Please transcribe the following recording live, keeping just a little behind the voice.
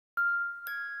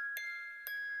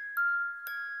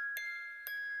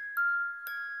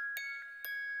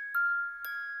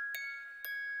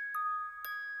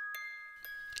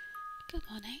Good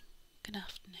morning, good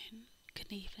afternoon,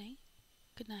 good evening,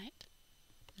 good night,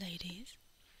 ladies.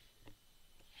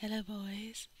 Hello,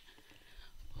 boys.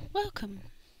 Welcome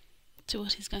to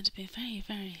what is going to be a very,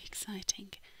 very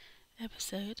exciting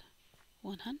episode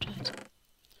 100.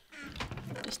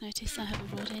 Just noticed I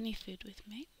haven't brought any food with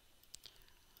me.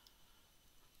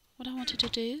 What I wanted to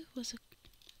do was a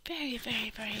very,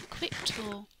 very, very quick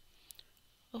tour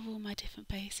of all my different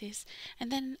bases,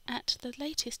 and then at the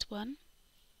latest one,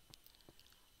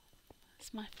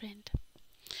 it's my friend.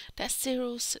 That's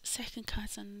Cyril's second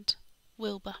cousin,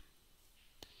 Wilbur.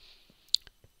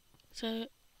 So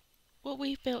what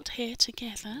we've built here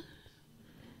together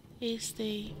is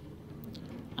the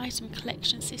item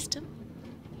collection system.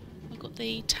 We've got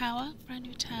the tower, brand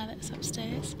new tower that's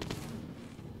upstairs,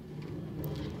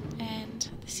 and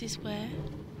this is where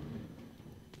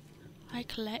I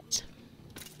collect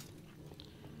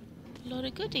a lot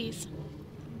of goodies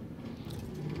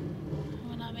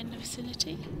when I'm in the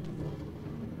vicinity.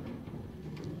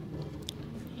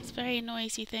 These very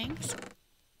noisy things.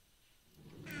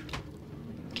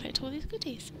 Collect all these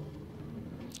goodies.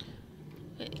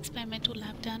 Experimental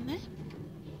lab down there.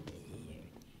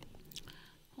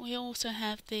 We also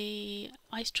have the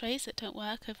ice trays that don't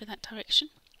work over that direction.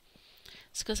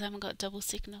 It's because I haven't got double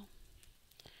signal.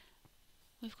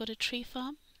 We've got a tree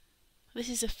farm. This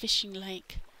is a fishing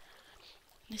lake.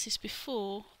 This is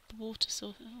before the water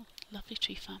source. Oh, lovely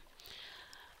tree farm.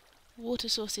 Water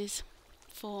sources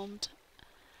formed,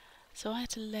 so I had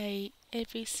to lay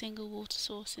every single water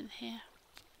source in here.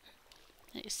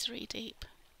 It's 3 deep.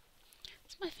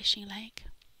 It's my fishing lake.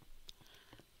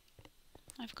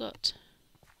 I've got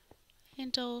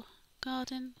indoor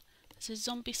garden. There's a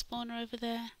zombie spawner over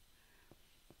there.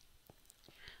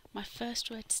 My first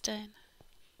redstone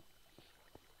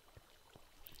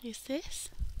is this.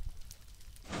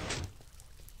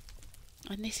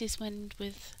 And this is when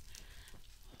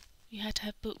you had to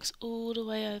have books all the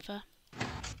way over.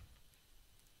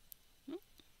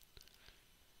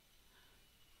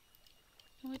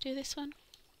 Can we do this one?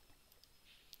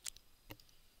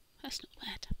 That's not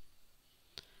bad.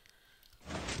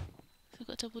 So we've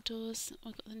got double doors.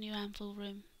 We've got the new anvil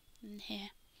room in here.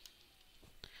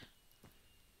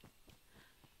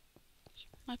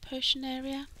 My potion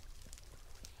area.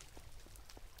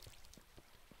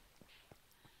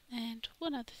 And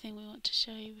one other thing we want to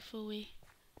show you before we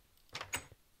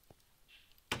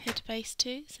head to base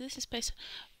 2. So this is base.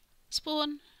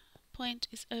 Spawn point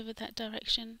is over that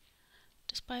direction,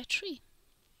 just by a tree.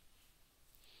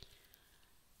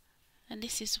 And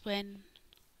this is when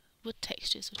wood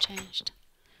textures were changed.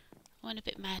 I went a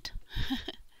bit mad.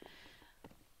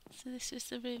 So this is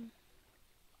the room.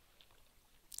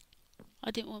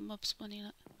 I didn't want mobs spawning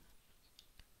up.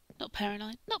 Not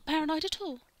paranoid. Not paranoid at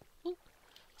all. Oh,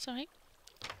 sorry.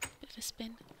 Bit of a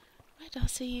spin. Right, I'll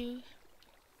see you.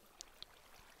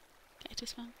 Get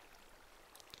this one.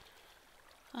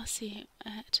 I'll see you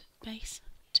at base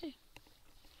 2.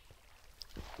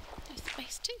 There's the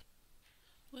base 2,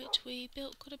 which we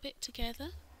built quite a bit together.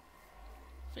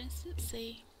 For instance,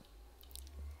 the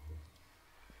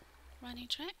running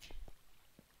track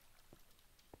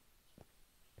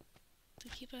to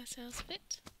keep ourselves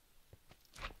fit.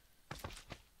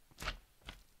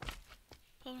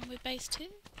 Problem with base 2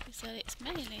 is that it's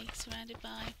mainly surrounded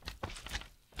by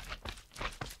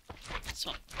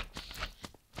swamp.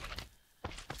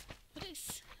 But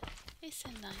it's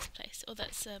a nice place. Oh,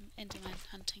 that's Enderman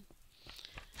hunting.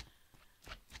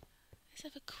 Let's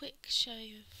have a quick show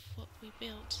of what we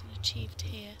built and achieved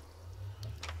here.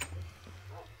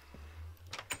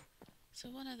 So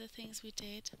one of the things we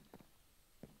did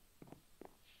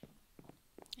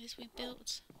is we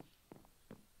built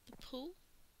the pool,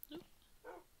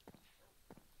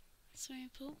 swimming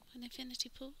pool, an infinity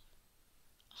pool,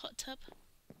 a hot tub,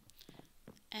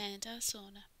 and our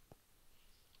sauna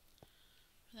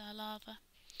with our lava,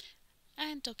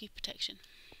 and doggy protection,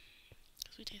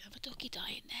 because we did have a doggy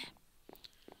die in there.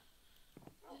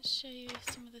 Let's show you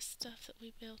some of the stuff that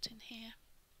we built in here.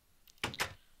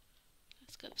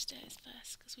 Let's go upstairs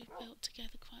first, because we've built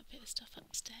together quite a bit of stuff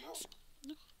upstairs.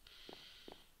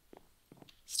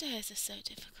 Stairs are so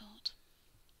difficult.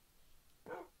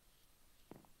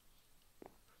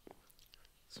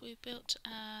 So we built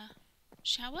a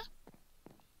shower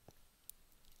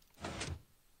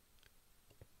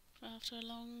for after a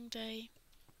long day.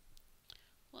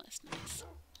 Well, it's nice.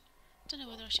 Don't know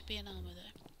whether I should be in armour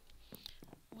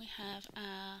though. We have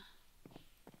our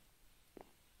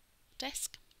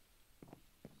desk,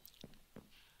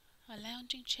 our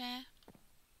lounging chair,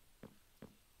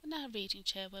 and our reading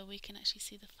chair where we can actually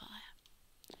see the fire.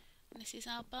 And this is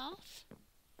our bath.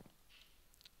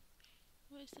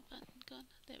 Where's the button gone?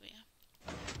 There we are.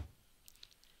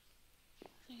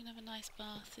 So you can have a nice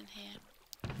bath in here.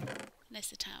 And there's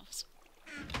the towels.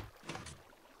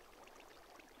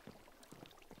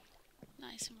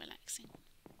 Nice and relaxing.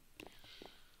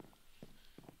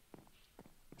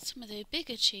 Some of the big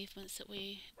achievements that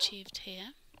we achieved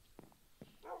here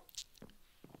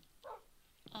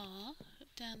are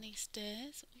down these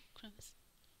stairs. Oh, crumbs.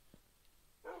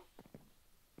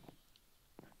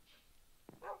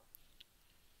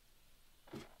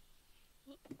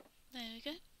 There we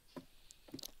go.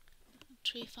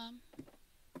 Tree farm.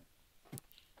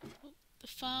 Oh, the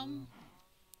farm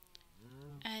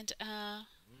and our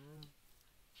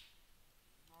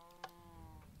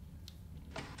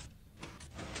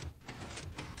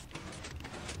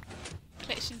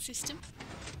collection system.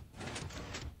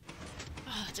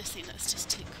 Oh, I just think that's just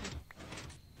too cool.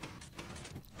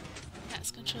 That's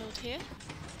controlled here.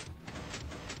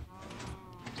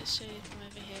 I'll just show you from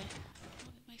over here. Oh,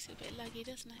 it makes it a bit laggy,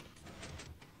 doesn't it?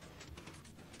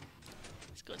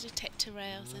 It's got detector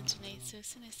rails underneath, so as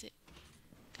soon as it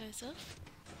goes off,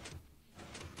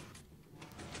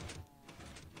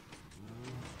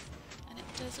 and it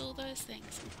does all those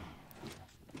things.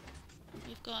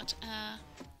 We've got our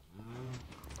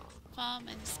farm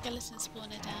and skeleton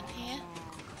spawner down here.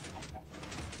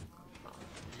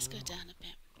 Let's go down a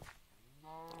bit.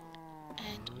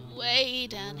 And way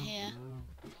down here,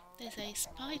 there's a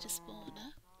spider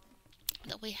spawner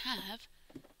that we have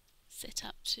set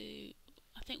up to,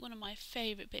 I think, one of my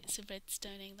favourite bits of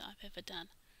redstoning that I've ever done,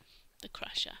 the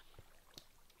crusher.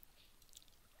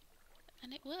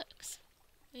 And it works.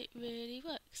 It really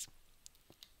works.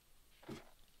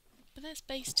 But that's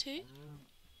base 2.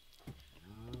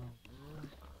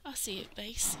 I'll see you at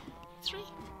base 3.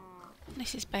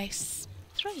 This is base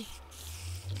 3.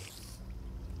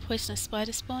 Poisonous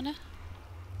spider spawner.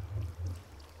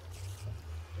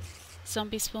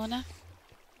 Zombie spawner.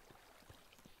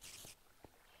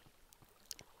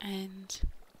 And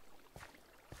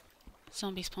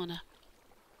zombie spawner.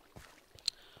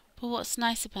 But what's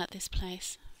nice about this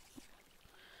place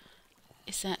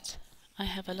is that I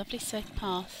have a lovely safe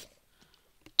path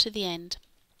to the end.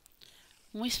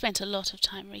 And we spent a lot of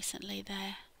time recently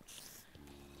there,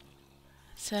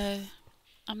 so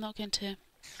I'm not going to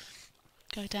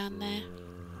go down there.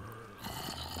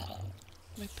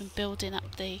 We've been building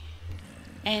up the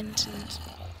end, and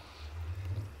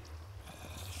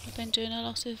we've been doing a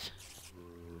lot of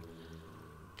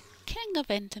killing of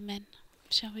endermen,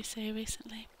 shall we say,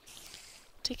 recently,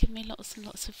 to give me lots and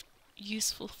lots of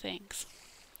useful things.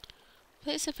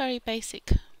 But it's a very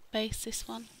basic base, this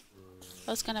one.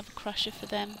 I was going to have a crusher for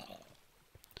them,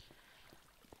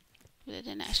 but it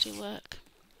didn't actually work,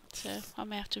 so I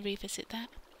may have to revisit that.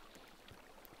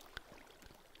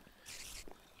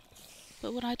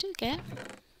 But what I do get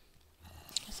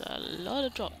is a lot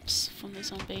of drops from the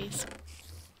zombies.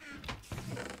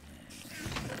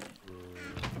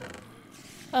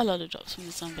 A lot of drops from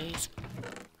the zombies.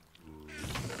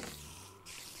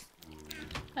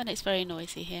 And it's very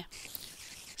noisy here.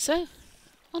 So,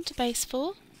 on to base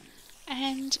 4.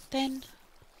 And then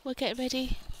we'll get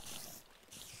ready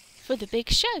for the big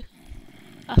show.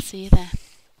 I'll see you there.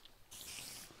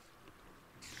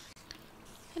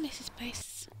 And this is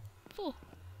base 4.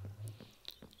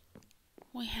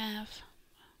 We have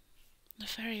the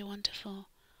very wonderful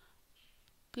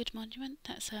good monument.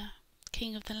 That's a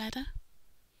king of the ladder,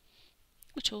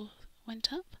 which all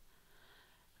went up.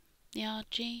 The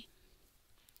RG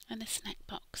and the snack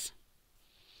box.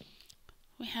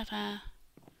 We have our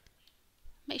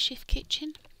makeshift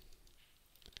kitchen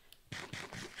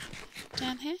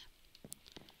down here.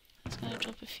 I was going to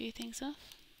drop a few things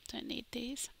off. Don't need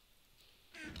these.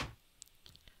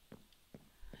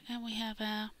 And we have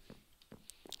our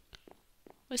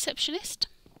receptionist.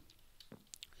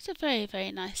 He's a very,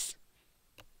 very nice.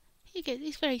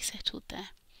 He's very settled there.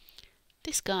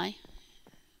 This guy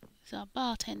is our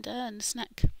bartender and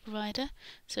snack provider.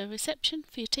 So reception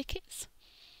for your tickets,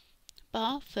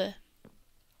 bar for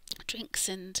drinks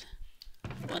and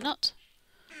whatnot.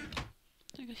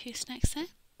 There's a few snacks there.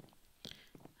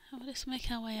 And we'll just make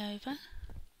our way over.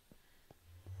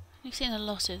 You've seen a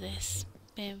lot of this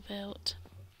being built.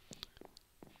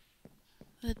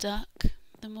 The duck,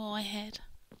 the more I had.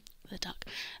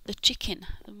 The chicken,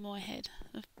 the more I had.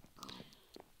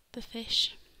 The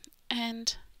fish.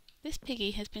 And this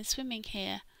piggy has been swimming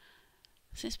here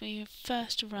since we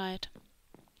first arrived.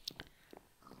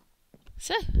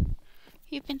 So,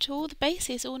 you've been to all the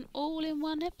bases all in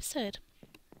one episode.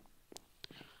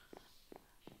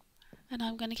 And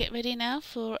I'm going to get ready now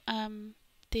for well,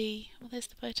 there's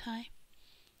the bow tie.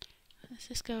 Let's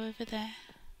just go over there.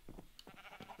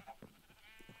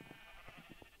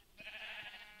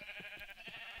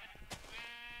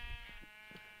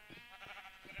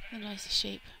 The noisy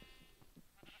sheep.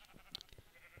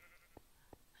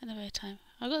 Another time.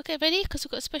 I've got to get ready because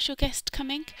we've got a special guest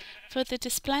coming for the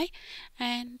display,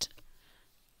 and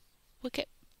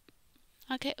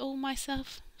I'll get all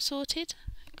myself sorted.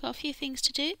 Got a few things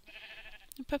to do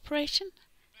in preparation,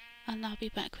 and I'll be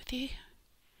back with you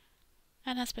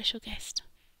and our special guest.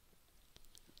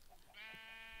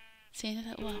 See you in a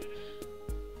little while.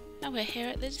 And we're here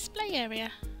at the display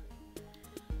area.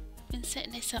 I've been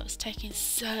setting this up, it's taking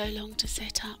so long to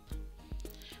set up.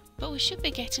 But we should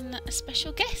be getting a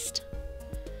special guest.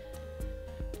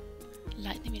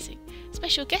 Like the music.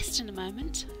 Special guest in a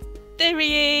moment. There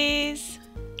he is!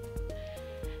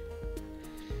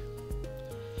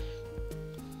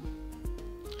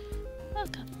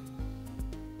 Welcome.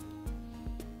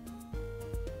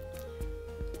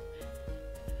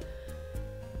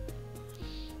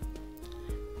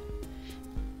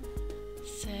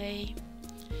 Say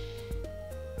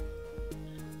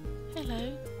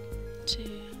hello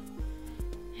to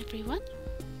everyone.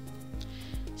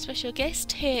 Special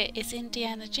guest here is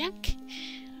Indiana Jack,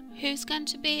 who's going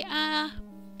to be our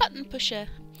button pusher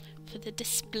for the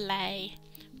display.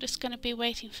 I'm just going to be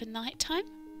waiting for night time,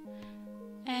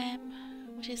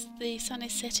 which is the sun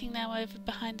is setting now over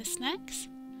behind the snacks.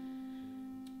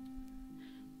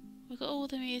 We've got all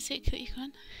the music that you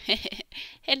can.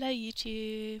 Hello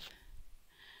YouTube.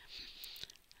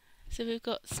 So we've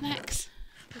got snacks,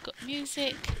 we've got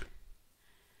music.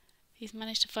 He's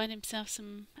managed to find himself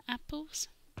some apples.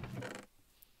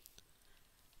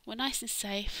 We're nice and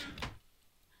safe.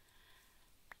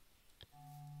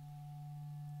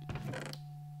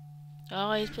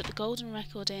 Oh, he's put the golden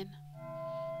record in.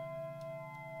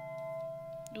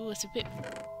 Oh, it's a bit...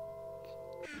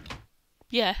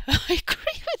 Yeah, I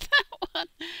agree with that one.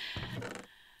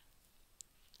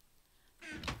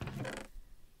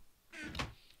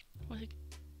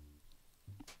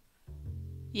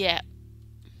 Yeah.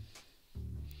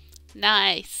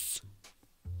 Nice.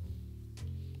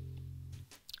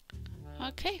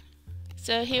 Okay.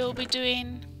 So he will be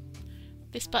doing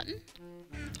this button,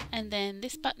 and then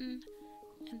this button,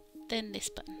 and then this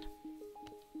button.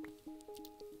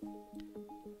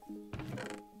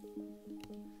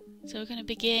 So we're going to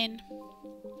begin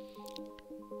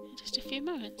in just a few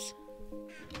moments.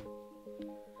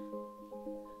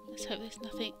 Let's hope there's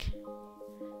nothing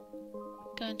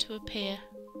going to appear.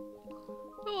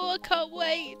 Oh, I can't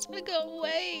wait! I can't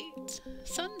wait!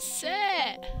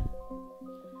 Sunset!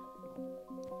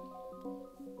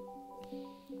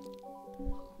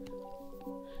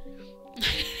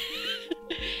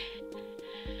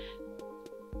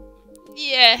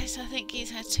 Yes, I think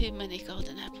he's had too many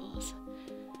golden apples.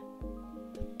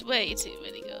 Way too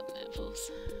many golden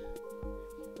apples.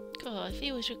 God, if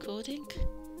he was recording,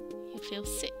 you'd feel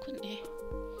sick, wouldn't you?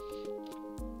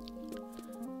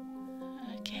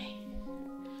 Okay.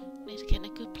 Need to get in a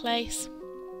good place.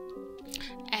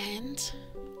 And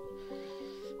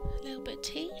a little bit of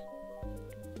tea.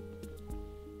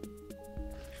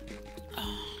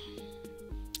 Oh.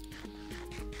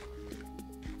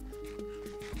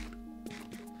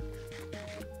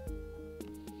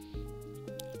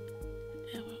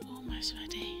 And we're almost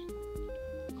ready.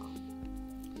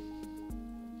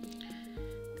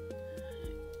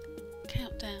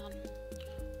 Countdown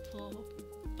for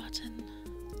button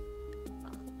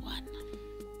 1.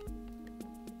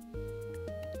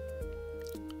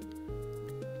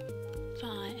 5,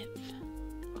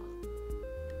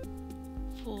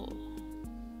 4,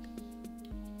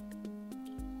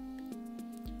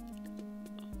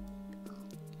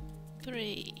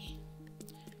 3,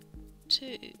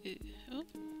 2,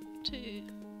 2,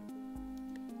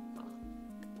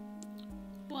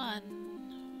 1.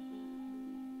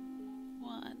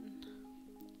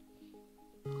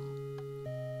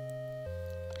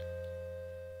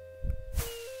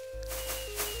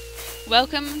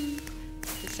 Welcome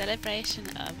to the celebration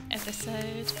of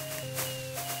episode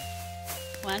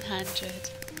 100.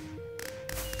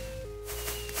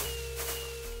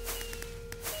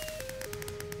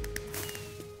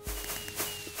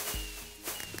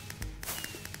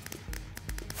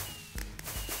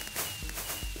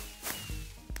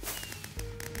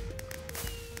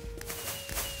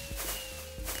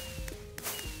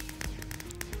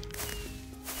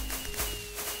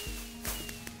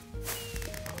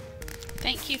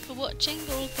 Thank you for watching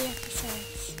all the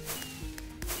episodes.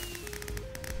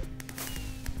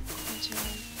 Enjoy.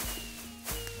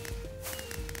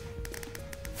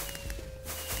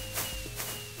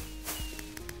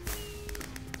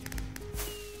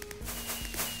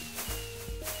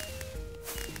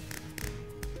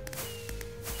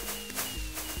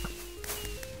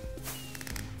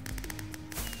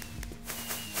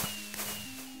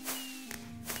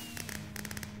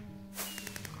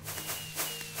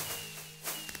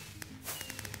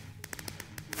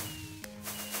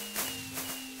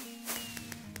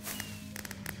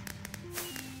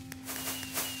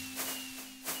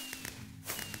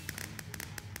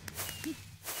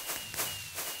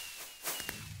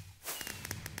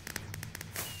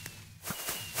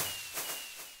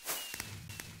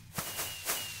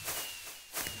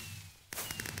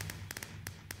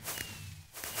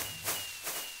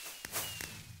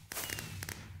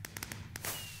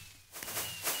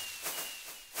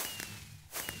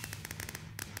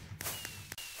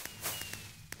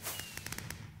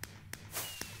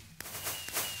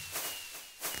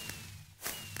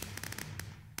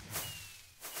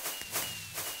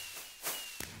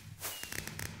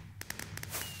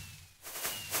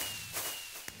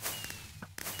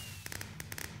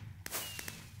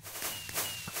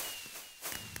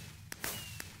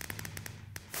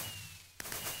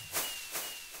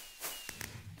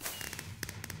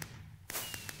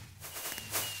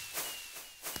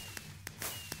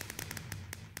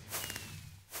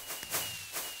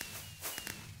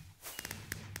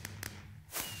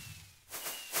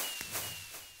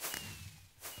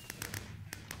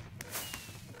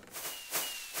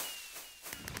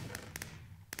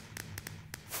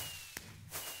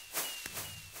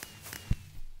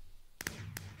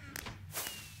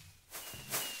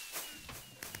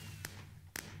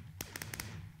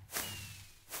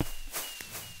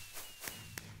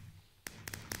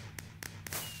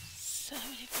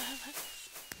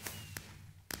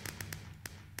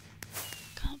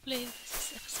 can't believe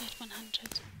this is episode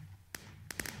 100.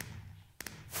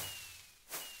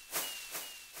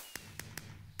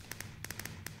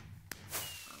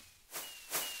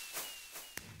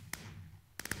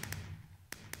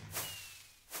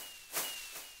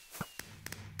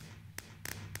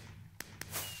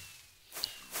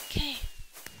 Okay,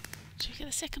 should we get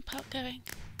the second part going?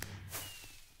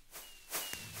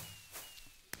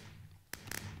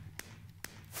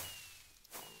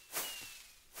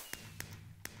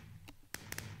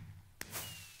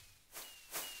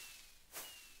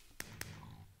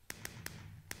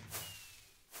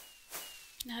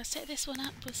 Now set this one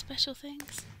up with special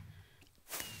things.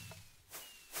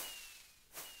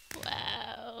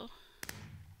 Wow.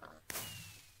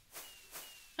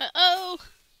 Oh!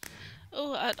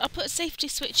 Oh, I'll put a safety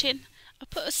switch in. I'll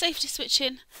put a safety switch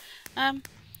in.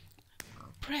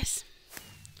 Press.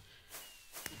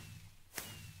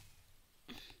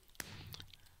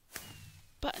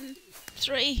 Button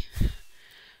 3.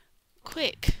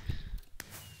 Quick.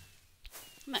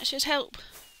 And that should help.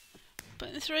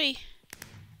 Button 3.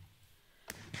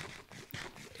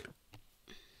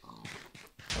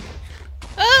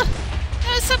 Oh!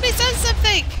 No, somebody's done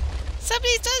something!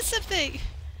 Somebody's done something!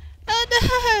 Oh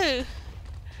no!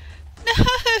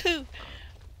 No!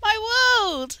 My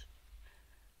world!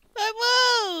 My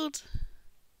world!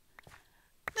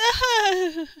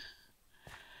 No!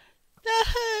 No!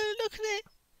 Look at it!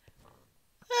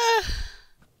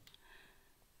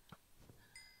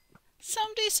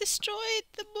 Somebody's destroyed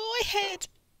the boy head!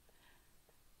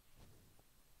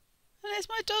 And there's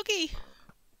my doggy!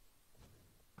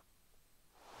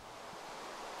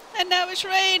 And now it's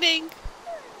raining!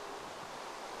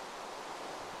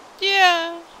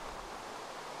 Yeah!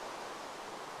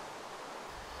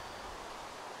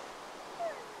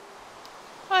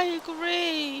 I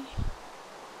agree.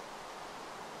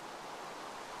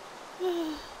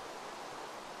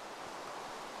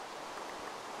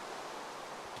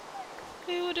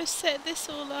 Who would have set this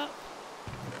all up?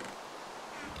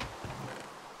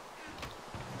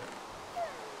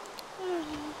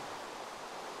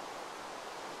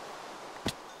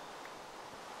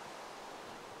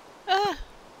 Ah!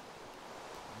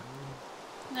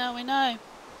 Now we know.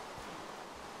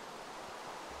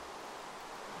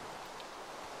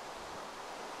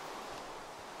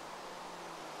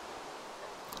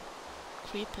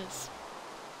 Creepers.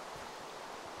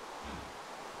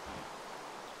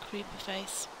 Creeper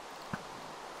face.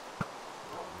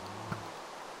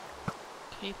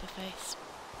 Creeper face.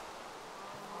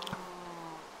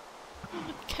 Oh,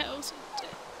 the cows are dead.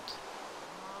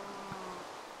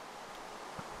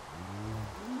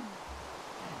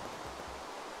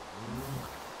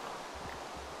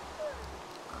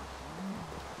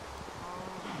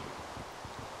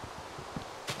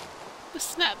 The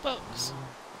snap box.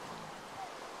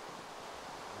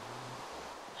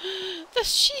 The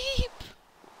sheep!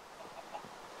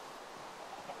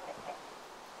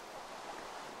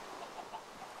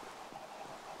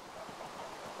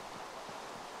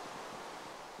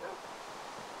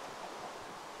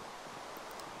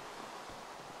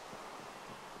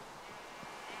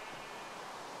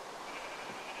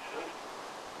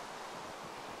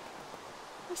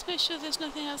 Let's make sure there's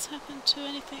nothing else happened to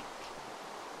anything.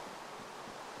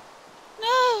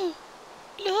 No!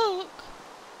 Look!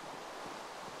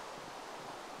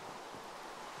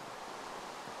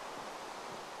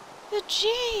 The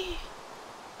G!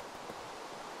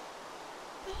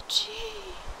 The G!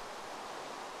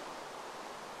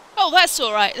 Oh, that's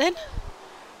alright then.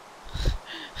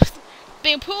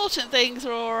 The important things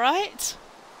are alright.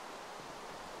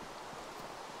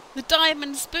 The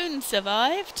diamond spoon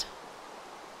survived.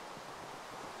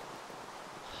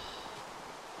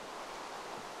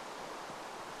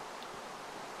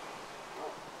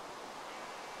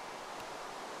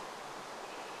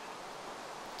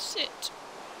 Sit.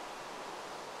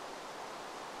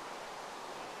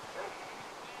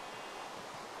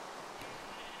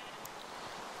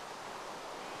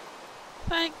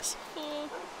 Thanks for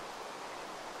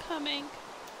coming.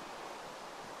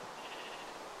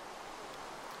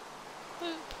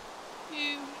 Hope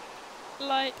you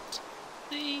liked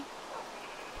the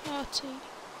party.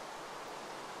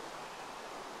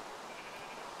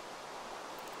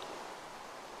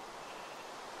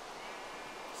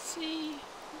 See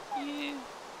you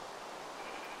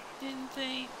in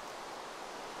the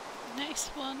next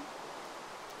one,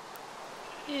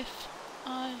 if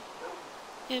I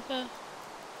ever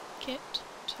get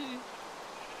to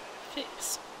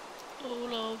fix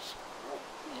all of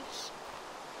this.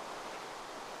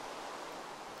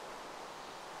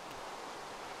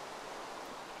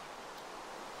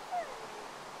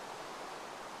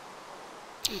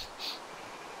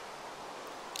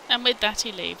 And with that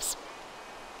he leaves.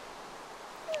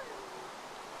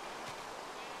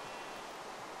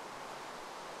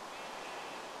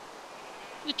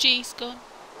 The G's gone.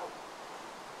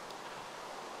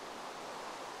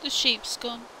 The sheep's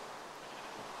gone.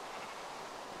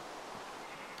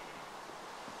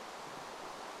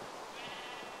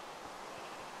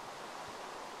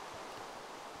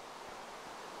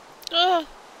 Oh,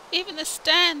 even the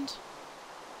stand.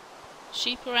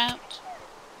 Sheep are out.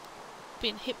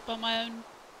 Being hit by my own.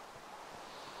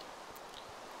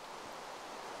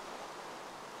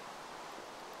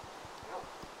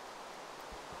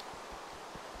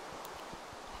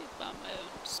 Hit by my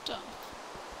own stuff.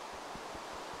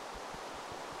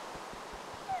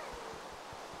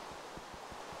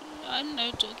 I'm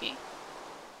no doggy.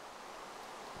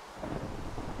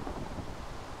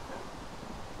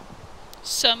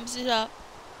 Sums it up.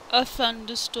 A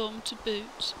thunderstorm to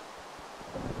boot.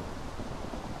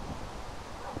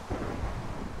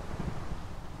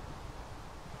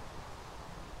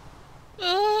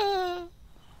 Ah,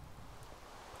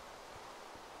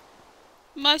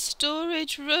 my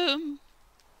storage room.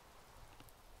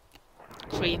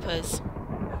 Creepers.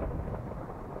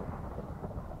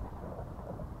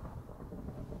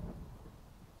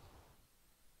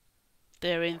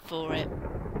 They're in for it.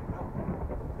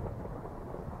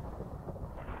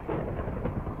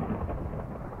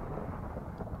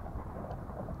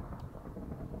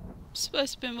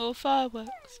 Supposed to be more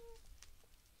fireworks.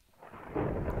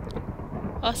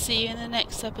 I'll see you in the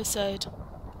next episode.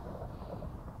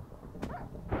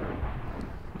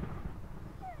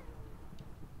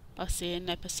 I'll see you in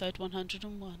episode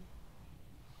 101.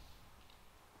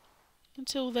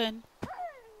 Until then.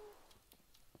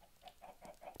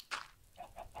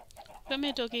 Come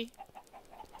here, doggy.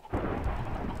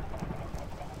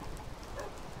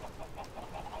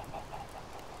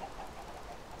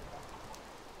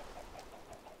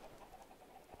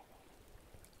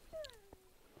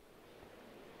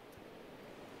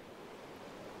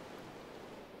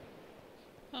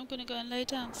 I'm gonna go and lay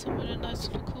down somewhere in a nice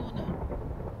little corner.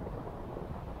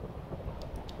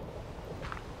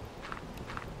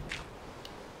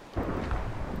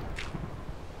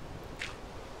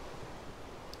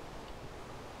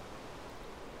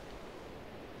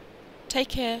 Take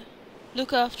care.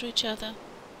 Look after each other.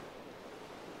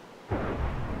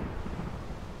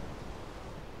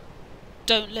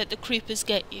 Don't let the creepers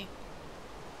get you.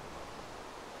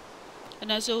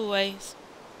 And as always,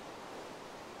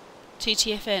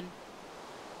 TTFN.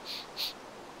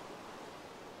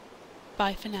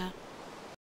 Bye for now.